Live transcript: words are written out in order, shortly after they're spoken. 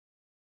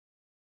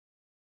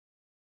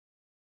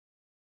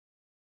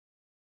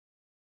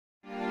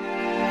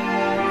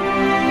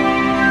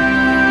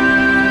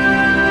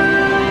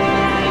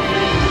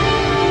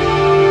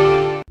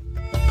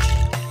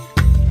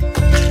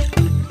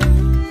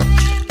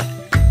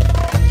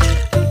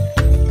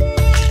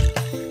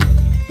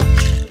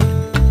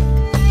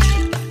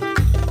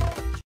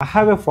I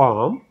have a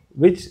farm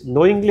which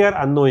knowingly or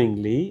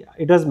unknowingly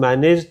it was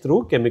managed through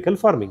chemical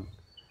farming.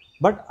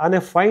 But on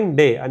a fine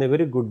day, on a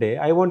very good day,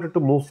 I wanted to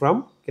move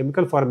from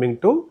chemical farming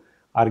to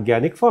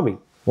organic farming.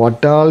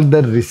 What all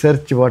the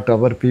research what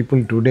our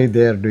people today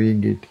they are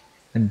doing it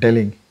and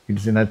telling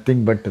it's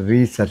nothing but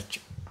research.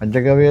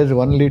 Panchagavya is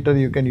 1 liter,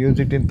 you can use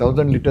it in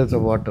 1,000 liters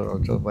of water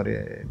also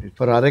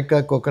for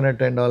areca,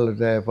 coconut and all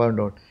I found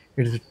out.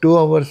 It's 2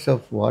 hours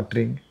of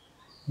watering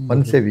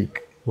once a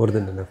week. More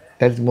than enough.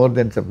 That's more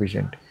than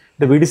sufficient.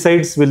 The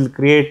weedicides will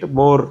create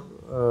more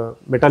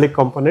metallic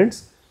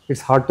components.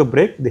 It's hard to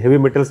break. The heavy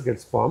metals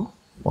gets formed.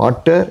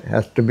 Water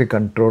has to be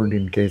controlled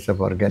in case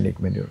of organic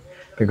manure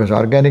because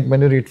organic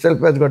manure itself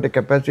has got a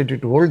capacity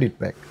to hold it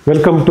back.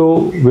 Welcome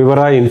to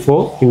Vivara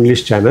Info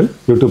English channel,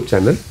 YouTube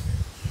channel.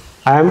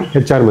 I am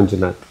HR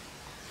Manjunath.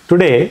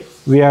 Today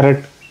we are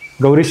at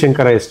Gauri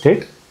Shankara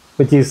Estate,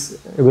 which is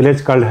a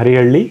village called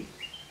Harihalli,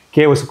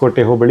 K.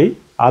 Hosukote Hobali,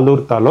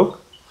 Alur Taluk,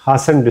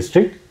 Hassan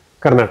district,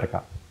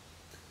 Karnataka.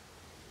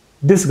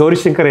 This Gauri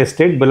Shankara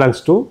Estate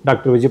belongs to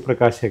Dr. Vijaya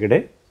Prakash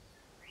Hegde,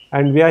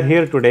 and we are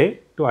here today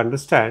to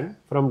understand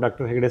from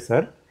Dr. Hegde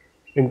sir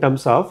in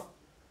terms of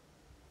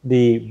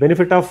the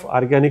benefit of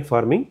organic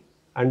farming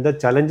and the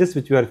challenges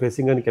which we are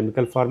facing on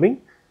chemical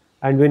farming,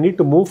 and we need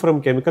to move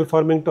from chemical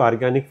farming to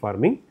organic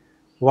farming.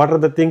 What are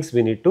the things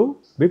we need to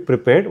be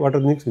prepared? What are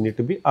the things we need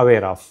to be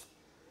aware of?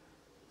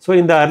 So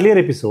in the earlier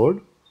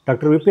episode,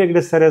 Dr. V.P.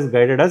 Hegde sir has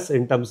guided us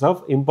in terms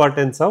of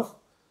importance of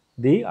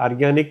the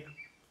organic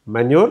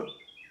manure,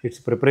 its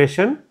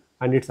preparation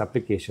and its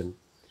application.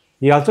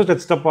 He also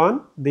touched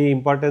upon the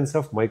importance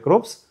of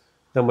microbes,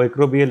 the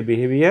microbial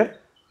behavior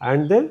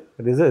and the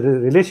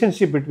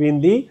relationship between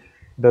the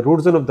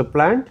root zone of the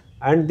plant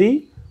and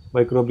the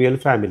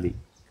microbial family.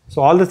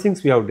 So all the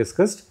things we have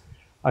discussed,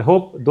 I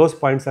hope those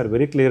points are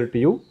very clear to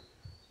you.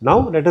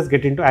 Now let us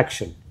get into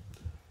action.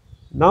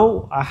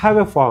 Now I have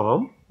a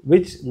farm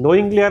which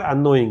knowingly or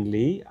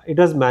unknowingly it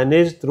was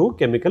managed through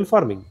chemical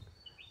farming.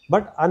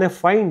 But on a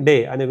fine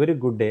day, on a very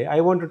good day, I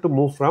wanted to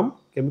move from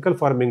chemical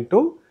farming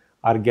to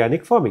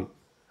organic farming.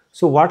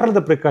 So what are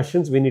the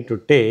precautions we need to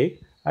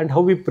take and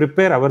how we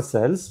prepare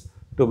ourselves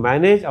to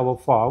manage our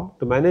farm,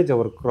 to manage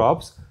our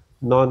crops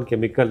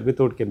non-chemical,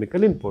 without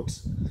chemical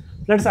inputs.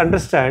 Let's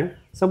understand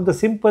some of the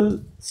simple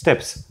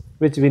steps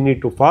which we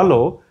need to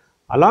follow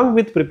along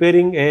with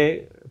preparing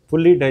a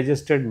fully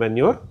digested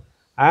manure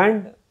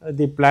and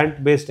the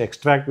plant-based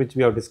extract which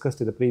we have discussed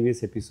in the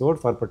previous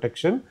episode for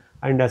protection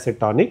and as a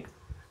tonic.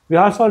 We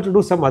also have to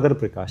do some other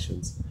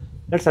precautions.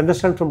 Let's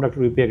understand from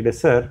Dr. V.P. Hegde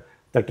sir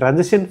the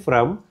transition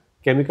from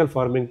chemical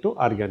farming to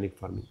organic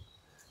farming.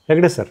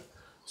 Hegde sir,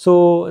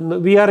 so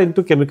we are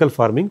into chemical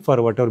farming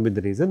for whatever be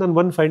the reason, and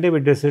one fine day we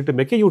decided to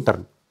make a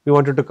U-turn. We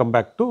wanted to come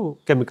back to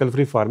chemical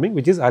free farming,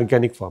 which is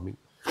organic farming.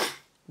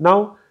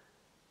 Now,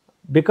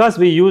 because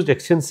we used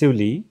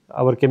extensively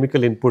our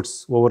chemical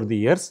inputs over the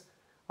years,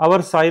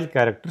 our soil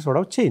character sort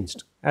of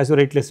changed. As you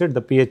rightly said,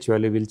 the pH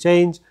value will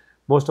change.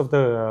 Most of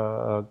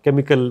the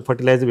chemical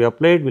fertilizer we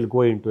applied will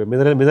go into a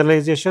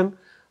mineralization.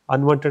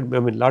 Unwanted,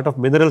 lot of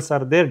minerals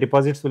are there,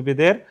 deposits will be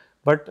there,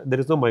 but there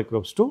is no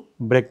microbes to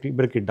break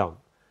it down.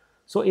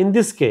 So in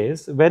this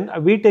case, when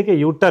we take a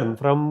U-turn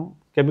from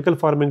chemical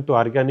farming to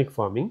organic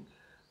farming,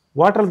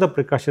 what are the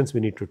precautions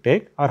we need to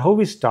take, or how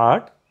we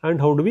start and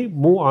how do we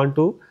move on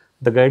to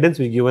the guidance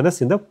we given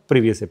us in the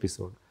previous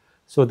episode.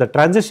 So the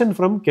transition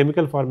from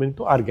chemical farming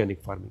to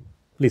organic farming.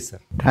 Please sir.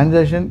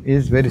 Transition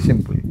is very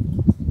simple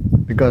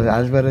because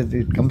as far as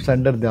it comes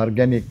under the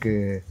organic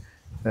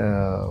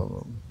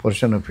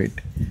portion of it,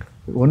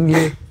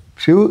 only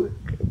few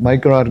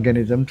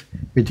microorganisms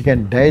which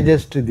can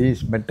digest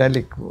these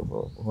metallic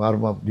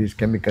form of these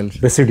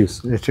chemicals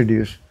residues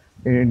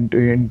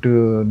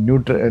into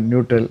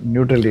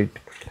neutral it.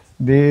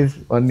 This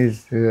one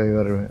is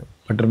your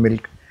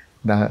buttermilk.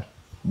 The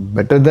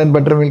better than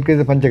buttermilk is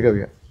the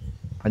Panchagavya.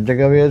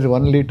 Panchagavya is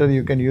 1 liter,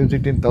 you can use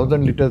it in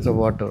 1,000 liters of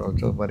water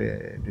also for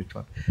this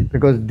one,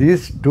 because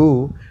these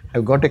two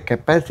have got a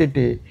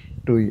capacity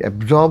to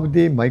absorb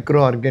the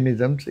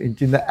microorganisms in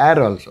the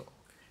air also.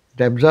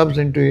 It absorbs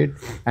into it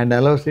and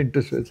allows it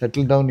to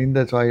settle down in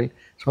the soil.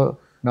 So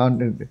now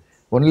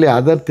only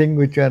other thing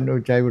which I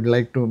would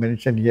like to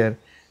mention here,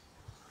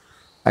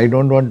 I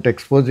don't want to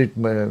expose it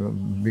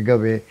bigger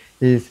way,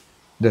 is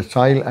the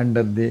soil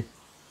under the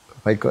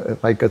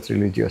Ficus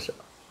religiosa.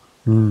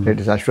 That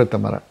is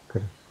Ashwathamara.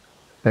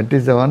 That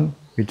is the one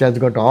which has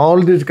got all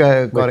these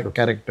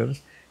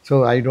characters.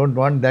 So I don't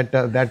want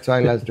that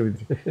soil has to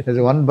be. There's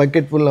one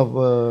bucket full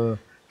of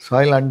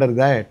soil under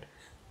that.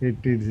 It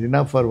is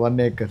enough for 1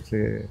 acre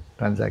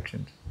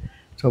transactions.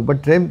 So,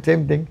 but same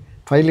thing.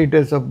 5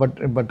 liters of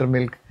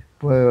buttermilk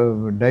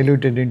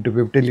diluted into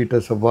 50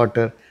 liters of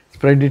water.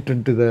 Spread it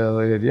into the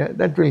area.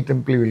 That will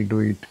simply do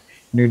it.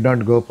 You need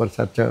not go for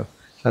such a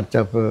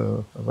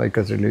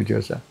Ficus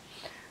religiosa.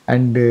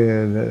 And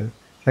the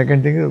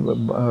second thing is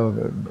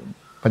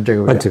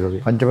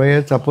Panchagavya.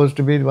 Panchagavya is supposed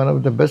to be one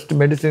of the best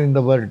medicine in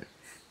the world.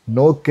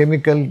 No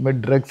chemical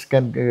drugs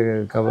can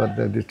cover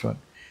this one.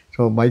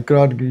 So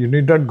you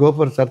need not go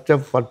for search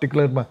of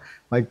particular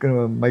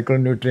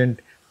micronutrient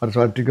or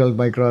particular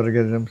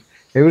microorganisms.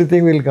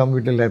 Everything will come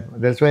with life.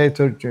 That's why I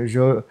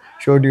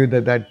showed you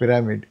that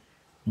pyramid.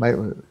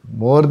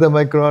 More the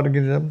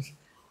microorganisms,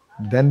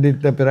 then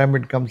the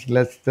pyramid comes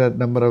less the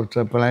number of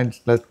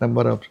plants, less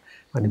number of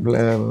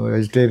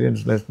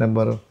vegetarians, less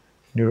number of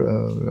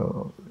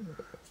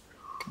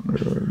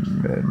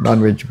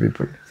non-veg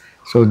people.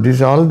 So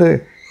this all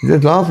the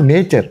law of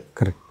nature.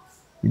 Correct.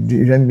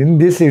 And in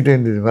this,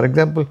 for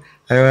example,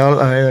 I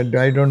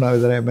don't know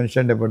whether I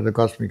mentioned about the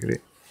cosmic ray.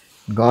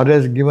 God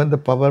has given the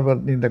power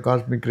in the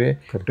cosmic ray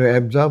to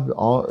absorb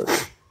all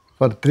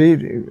for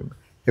three.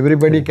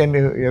 Everybody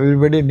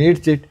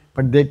needs it,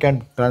 but they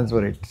can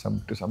transfer it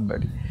to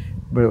somebody.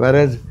 But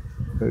whereas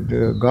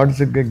God's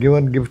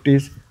given gift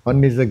is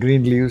one is the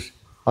green leaves,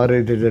 or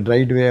it is a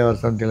dried way or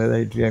something like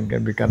that. It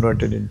can be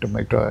converted into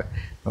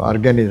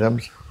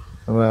microorganisms.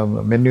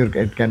 Manure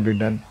it can be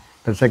done.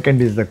 The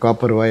second is the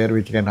copper wire,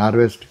 which can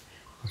harvest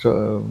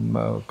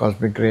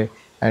cosmic ray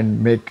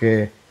and make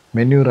a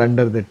manure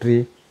under the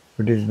tree.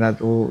 It is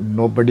not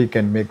nobody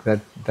can make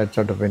that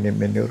sort of any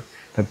manure.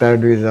 The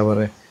third is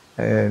our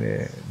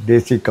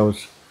Desi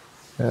cows,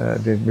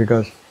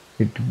 because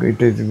it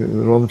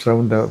roams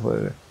around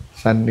the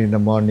sun in the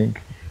morning,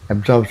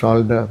 absorbs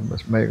all the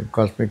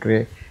cosmic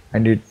ray,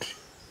 and it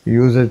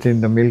uses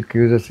in the milk,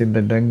 uses in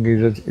the dung,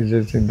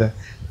 uses in the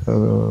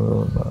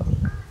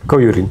Cow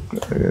urine.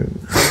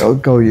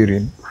 Cow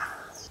urine.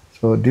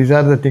 So these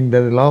are the things.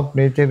 The law of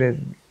nature is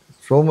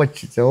so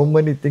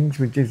many things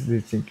which is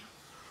this thing.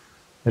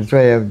 That's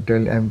why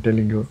I'm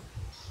telling you.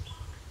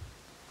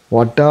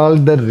 What all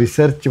the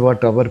research,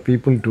 what our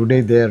people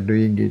today they are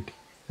doing it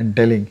and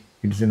telling,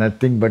 it's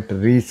nothing but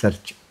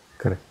research.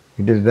 Correct.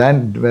 It is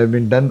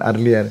been done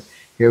earlier.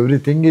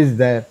 Everything is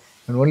there.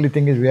 And only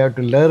thing is we have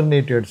to learn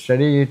it, we have to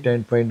study it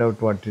and find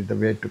out what is the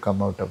way to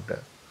come out of the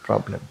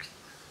problems.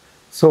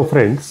 So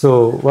friends,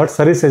 what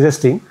sir is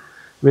suggesting,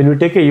 when we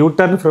take a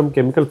U-turn from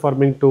chemical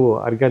farming to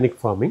organic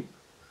farming,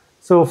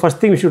 so first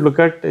thing we should look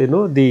at,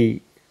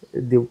 the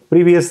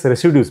previous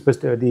residues,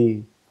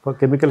 the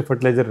chemical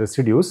fertilizer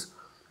residues,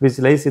 which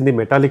lies in the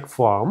metallic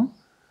form,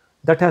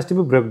 that has to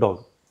be broken down,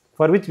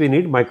 for which we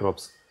need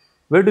microbes.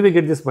 Where do we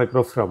get this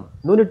microbe from?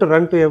 No need to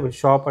run to a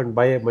shop and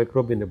buy a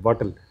microbe in a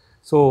bottle.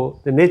 So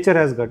the nature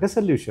has got a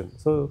solution.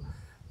 So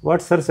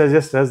what sir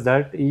suggests is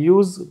that you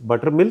use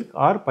buttermilk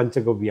or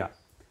Panchagavya.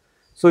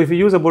 So if you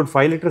use about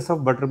 5 liters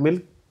of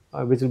buttermilk,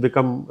 which will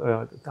become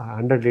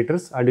 100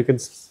 liters, and you can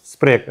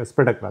spread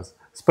across,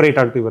 spray it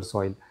onto your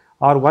soil,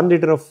 or 1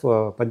 liter of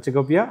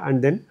Panchagavya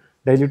and then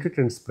dilute it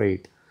and spray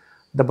it.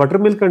 The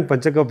buttermilk and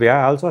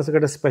Panchagavya also has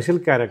got a special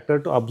character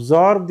to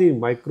absorb the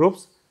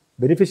microbes,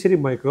 beneficiary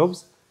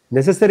microbes,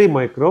 necessary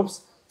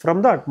microbes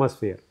from the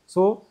atmosphere.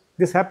 So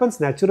this happens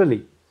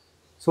naturally.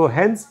 So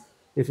hence,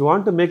 if you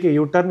want to make a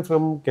U-turn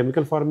from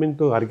chemical farming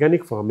to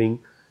organic farming,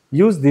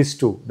 use these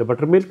two, the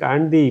buttermilk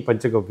and the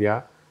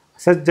Panchagavya,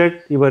 such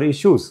that your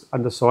issues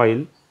on the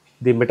soil,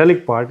 the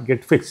metallic part,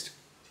 get fixed.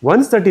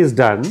 Once that is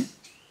done,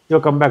 you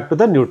come back to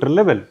the neutral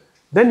level.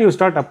 Then you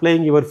start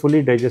applying your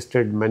fully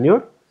digested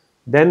manure.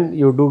 Then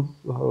you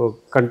do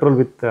control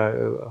with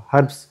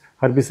herbs,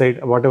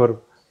 herbicide, whatever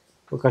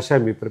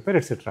kashayam you prepare,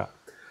 etc.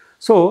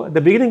 So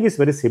the beginning is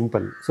very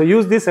simple. So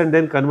use this and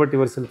then convert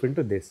yourself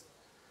into this.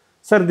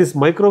 Sir, this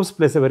microbes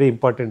plays a very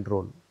important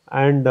role.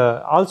 And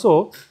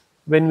also,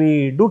 when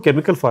we do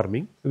chemical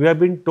farming, we have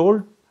been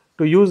told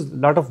to use a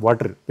lot of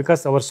water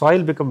because our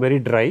soil become very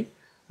dry,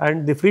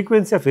 and the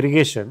frequency of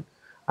irrigation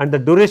and the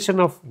duration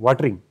of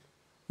watering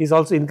is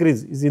also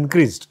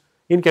increased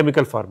in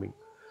chemical farming.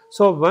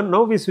 So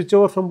now we switch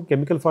over from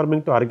chemical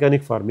farming to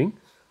organic farming,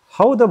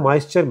 how the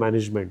moisture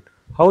management,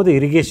 how the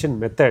irrigation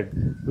method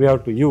we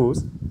have to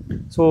use.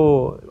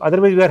 So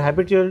otherwise we are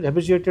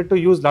habituated to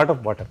use lot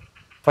of water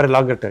for a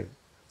longer time.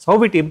 So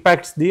how it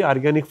impacts the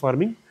organic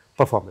farming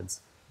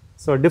performance.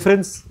 So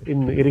difference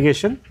in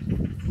irrigation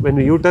when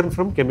we U-turn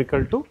from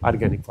chemical to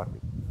organic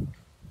farming.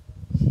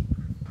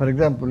 For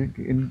example,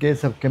 in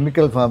case of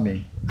chemical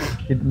farming,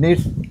 it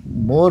needs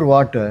more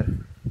water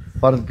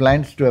for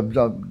plants to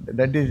absorb.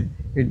 That is,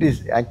 it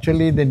is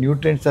actually the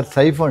nutrients are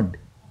siphoned.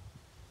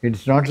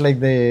 It's not like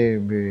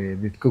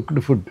the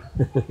cooked food.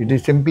 It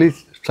is simply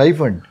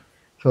siphoned.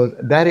 So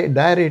there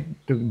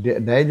to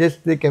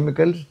digest the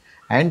chemicals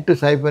and to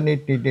siphon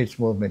it needs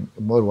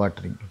more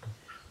watering.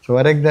 So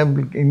for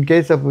example, in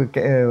case of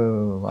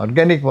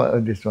organic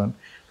this one,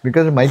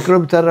 because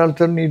microbes are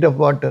also in need of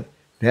water,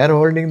 they are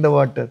holding the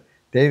water,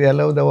 they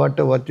allow the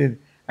water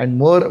and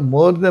more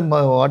the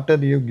water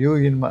you give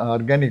in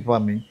organic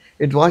farming,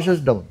 it washes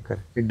down.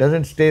 Correct. It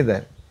doesn't stay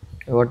there.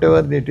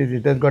 Whatever it is,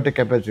 it has got a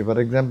capacity. For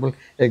example,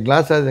 a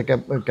glass has a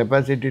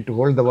capacity to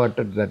hold the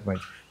water that much.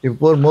 If you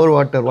pour more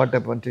water, what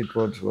happens? It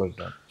flows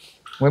down.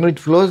 When it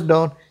flows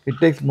down, it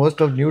takes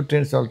most of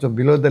nutrients also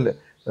below the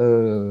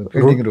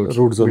feeding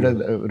root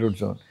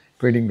zone,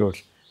 feeding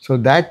roots. So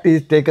that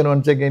is taken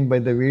once again by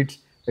the weeds.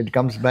 It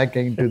comes back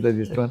into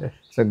this one.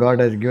 So God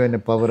has given a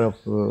power of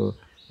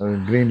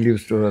green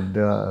leaves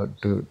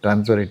to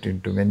transfer it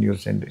into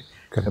manures and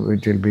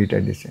which will be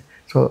digested.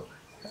 So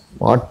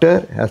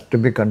water has to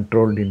be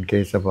controlled in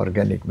case of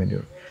organic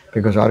manure,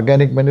 because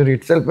organic manure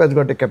itself has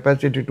got a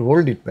capacity to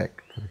hold it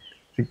back,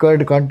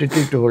 required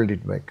quantity to hold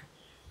it back.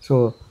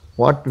 So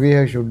what we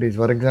have should is,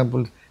 for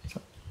example,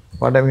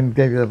 what I mean in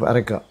case of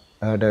areca,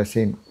 I have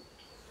seen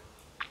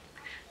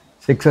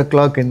 6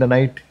 o'clock in the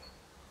night,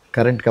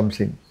 current comes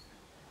in.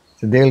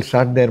 So they will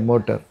start their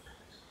motor.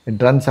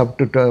 It runs up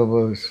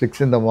to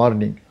 6 in the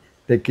morning.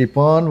 They keep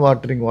on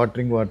watering.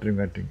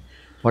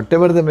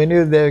 Whatever the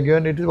manure they have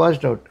given, it is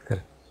washed out.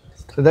 Correct.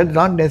 So that is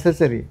not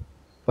necessary.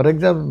 For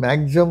example,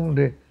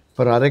 maximum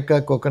for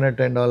areca, coconut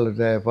and all,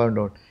 I found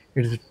out,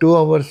 it is 2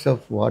 hours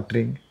of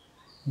watering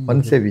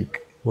once a week.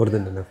 More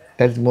than enough.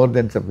 That's more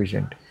than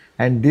sufficient.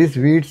 And these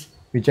weeds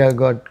which have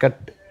got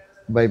cut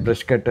by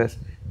brush cutters,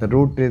 the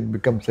root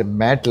becomes a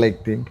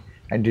mat-like thing,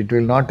 and it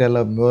will not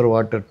allow more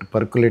water to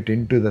percolate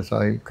into the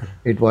soil.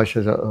 It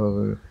washes,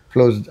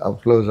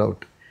 flows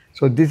out.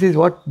 So this is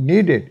what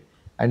needed,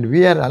 and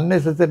we are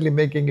unnecessarily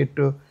making it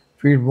to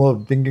feed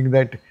more, thinking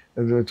that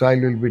the soil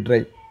will be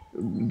dry.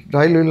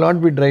 Soil will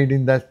not be dried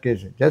in that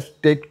case.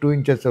 Just take 2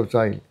 inches of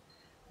soil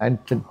and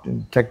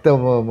check the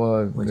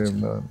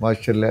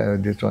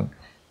moisture,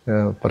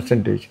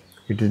 percentage.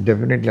 It is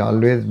definitely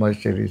always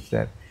moisture is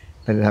there.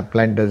 And the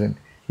plant doesn't.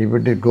 If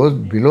it goes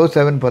below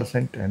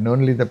 7%, and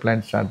only the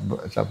plant starts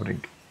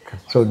suffering.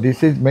 So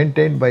this is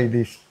maintained by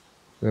this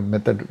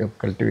method of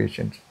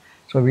cultivations.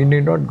 So we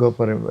need not go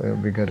for a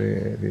bigger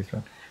this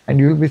one. And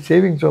you will be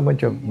saving so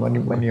much of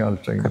money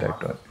also in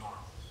that one.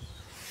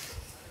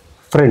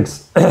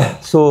 Friends,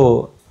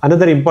 so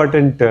another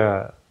important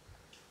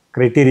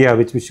criteria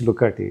which we should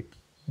look at it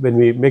when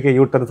we make a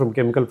U-turn from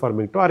chemical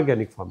farming to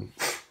organic farming.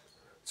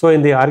 So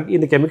in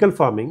the chemical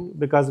farming,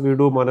 because we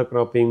do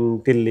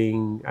monocropping,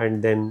 tilling,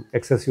 and then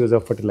excess use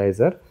of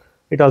fertilizer,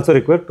 it also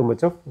requires too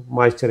much of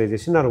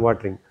moisturization or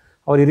watering.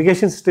 Our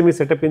irrigation system is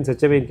set up in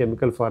such a way in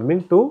chemical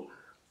farming to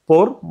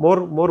pour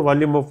more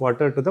volume of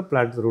water to the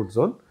plant's root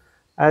zone.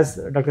 As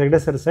Dr.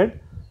 Hegde sir said,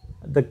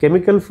 the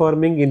chemical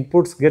farming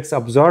inputs gets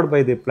absorbed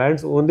by the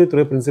plants only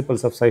through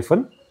principles of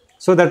siphon.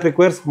 So that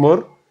requires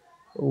more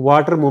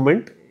water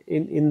movement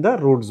in the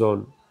root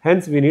zone.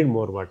 Hence we need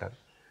more water.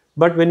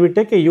 But when we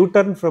take a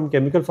U-turn from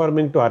chemical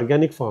farming to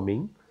organic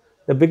farming,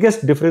 the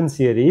biggest difference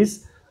here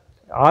is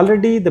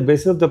already the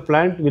basis of the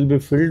plant will be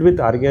filled with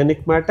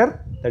organic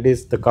matter, that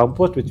is the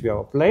compost which we have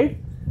applied,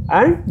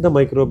 and the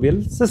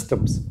microbial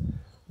systems.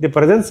 The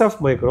presence of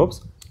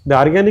microbes, the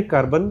organic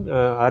carbon,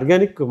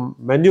 organic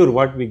manure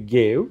what we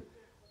gave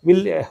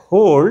will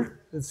hold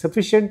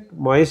sufficient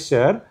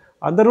moisture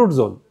on the root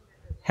zone.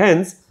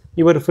 Hence,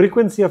 your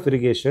frequency of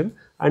irrigation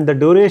and the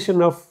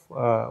duration of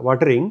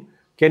watering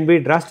can be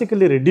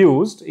drastically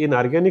reduced in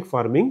organic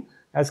farming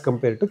as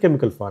compared to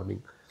chemical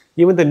farming.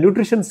 Even the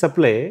nutrition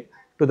supply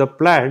to the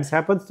plants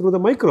happens through the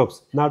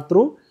microbes, not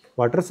through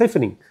water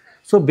siphoning.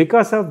 So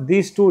because of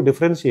these two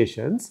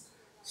differentiations,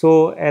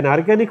 so an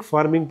organic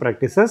farming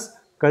practices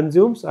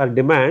consumes or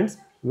demands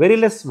very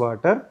less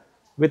water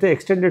with an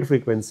extended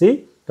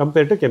frequency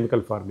compared to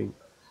chemical farming.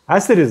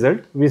 As a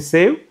result, we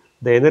save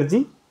the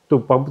energy to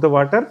pump the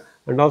water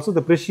and also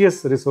the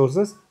precious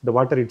resources, the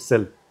water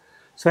itself.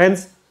 So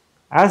hence,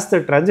 as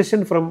the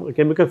transition from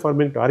chemical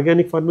farming to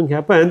organic farming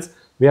happens,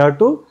 we have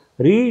to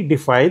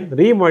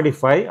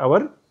remodify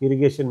our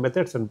irrigation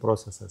methods and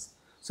processes.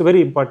 So very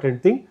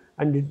important thing,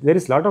 and there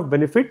is lot of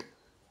benefit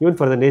even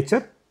for the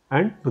nature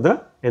and to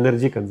the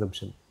energy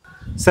consumption.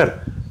 Sir,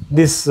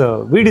 this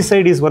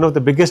weedicide is one of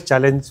the biggest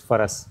challenge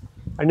for us,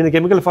 and in the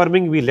chemical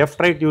farming we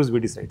left-right use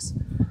weedicides.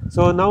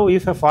 So now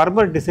if a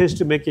farmer decides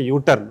to make a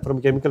U-turn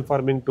from chemical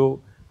farming to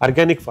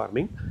organic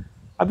farming,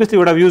 obviously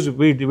would have used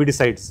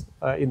weedicides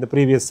in the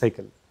previous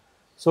cycle.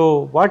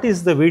 So what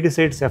is the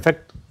weedicides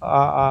effect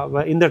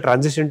in the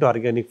transition to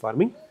organic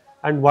farming,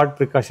 and what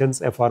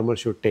precautions a farmer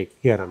should take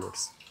here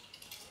onwards?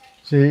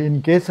 See,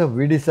 in case of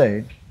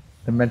weedicide,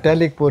 the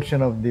metallic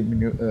portion of the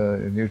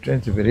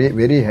nutrients is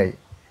very high.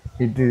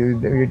 It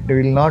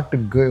will not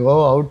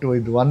go out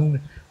with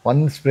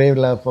one spray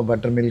of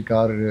buttermilk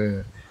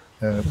or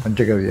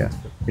Panchagavya.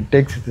 It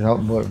takes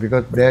some more,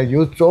 because they have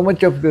used so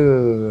much of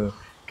the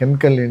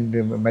chemical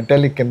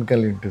metallic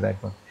chemical into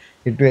that one.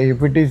 If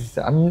it is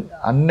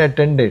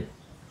unattended,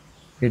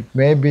 it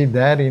may be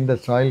there in the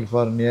soil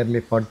for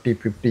nearly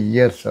 40-50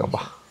 years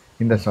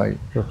in the soil.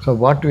 So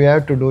what we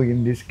have to do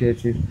in this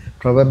case is,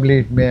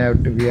 probably we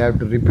have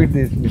to repeat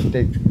these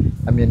mistakes.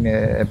 I mean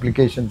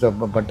applications of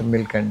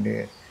buttermilk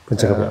and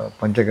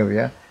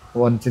Panchagavya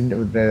once a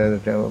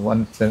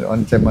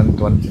month,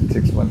 once in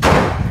 6 months,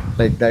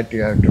 like that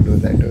you have to do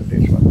that with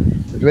this one.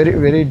 It's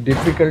very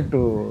difficult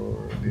to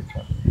this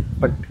one.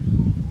 But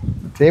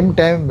same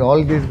time,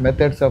 all these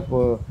methods of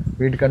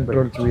weed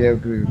controls, we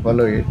have to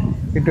follow it.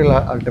 It will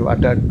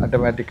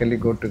automatically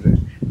go to the.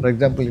 For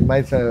example, in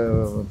my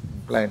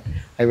plant,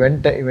 I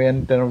went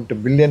around to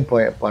billion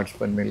parts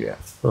per million.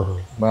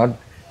 Not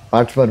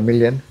parts per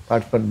million,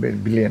 parts per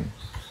billion.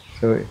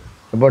 So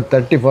about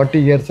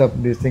 30-40 years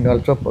of this thing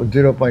also,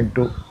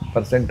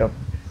 0.2% of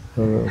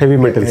Heavy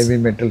metals Heavy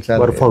metals are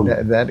were found.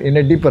 there in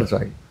a deeper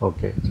soil.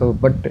 Okay. So,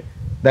 but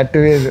that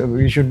way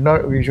we should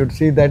not. We should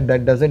see that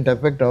that doesn't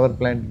affect our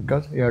plant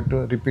because you have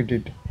to repeat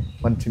it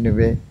once in a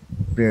way.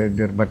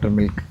 Your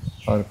buttermilk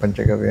or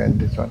Panchagavya and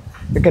this one,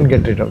 you can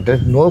get rid of. There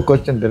is no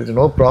question. There is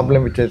no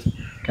problem which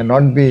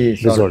cannot be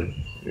solved.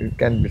 It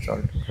can be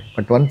solved.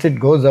 But once it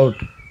goes out,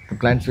 the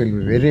plants will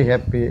be very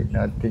happy.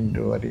 Nothing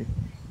to worry.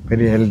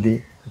 Very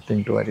healthy.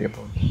 Nothing to worry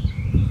about.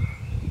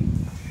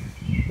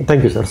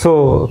 Thank you, sir.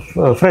 So,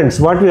 friends,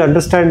 what we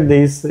understand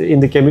is in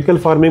the chemical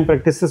farming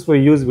practices we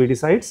use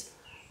weedicides.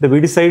 The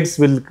weedicides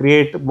will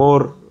create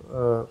more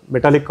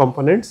metallic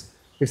components.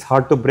 It's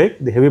hard to break.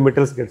 The heavy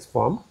metals gets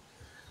formed.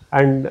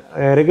 And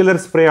a regular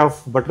spray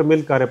of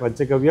buttermilk or a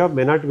Panchagavya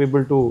may not be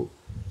able to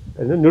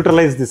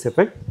neutralize this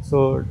effect.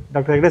 So,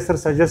 Dr. Hegde sir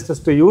suggests us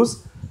to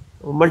use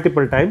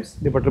multiple times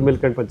the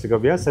buttermilk and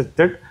Panchagavya such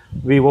that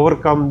we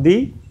overcome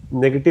the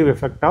negative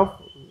effect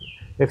of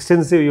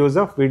extensive use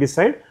of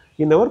weedicide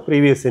in our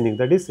previous inning,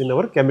 that is in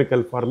our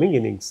chemical farming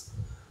innings.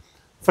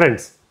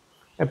 Friends,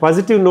 a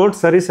positive note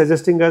sir is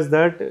suggesting us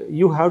that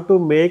you have to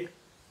make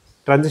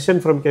transition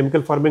from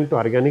chemical farming to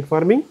organic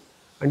farming,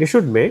 and you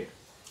should make,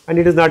 and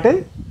it is not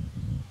a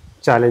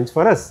challenge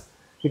for us.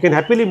 You can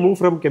happily move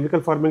from chemical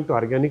farming to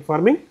organic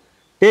farming,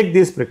 take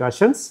these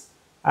precautions,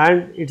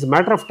 and it's a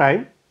matter of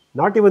time,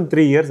 not even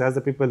 3 years as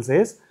the people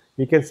says,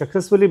 you can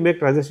successfully make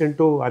transition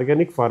to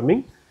organic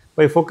farming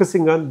by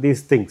focusing on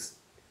these things.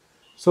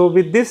 So,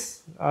 with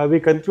this we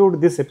conclude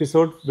this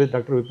episode with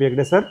Dr. Vijaya Prakash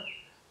Hegde sir.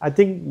 I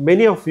think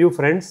many of you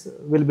friends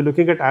will be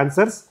looking at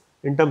answers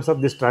in terms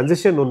of this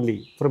transition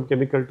only from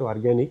chemical to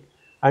organic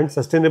and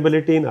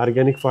sustainability in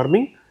organic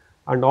farming,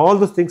 and all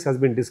those things has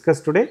been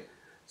discussed today.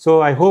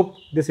 So, I hope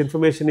this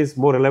information is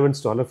more relevant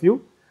to all of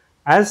you.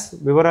 As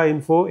Vivara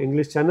Info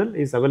English channel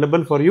is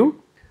available for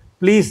you,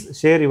 please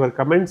share your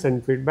comments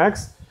and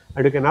feedbacks,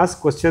 and you can ask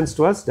questions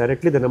to us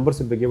directly. The numbers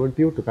will be given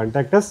to you to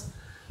contact us.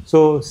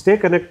 So, stay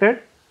connected.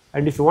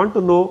 And if you want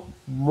to know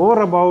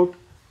more about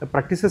the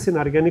practices in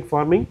organic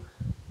farming,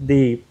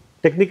 the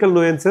technical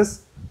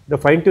nuances, the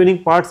fine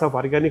tuning parts of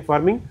organic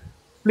farming,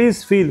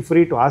 please feel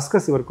free to ask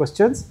us your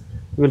questions.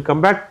 We will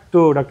come back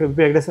to Dr.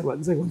 Vijaya Prakash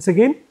Hegde once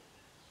again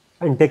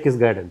and take his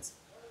guidance.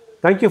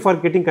 Thank you for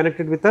getting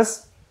connected with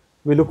us.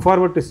 We look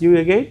forward to see you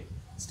again.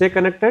 Stay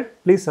connected.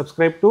 Please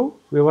subscribe to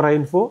Vivara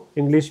Info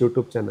English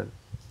YouTube channel.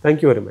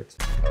 Thank you very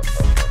much.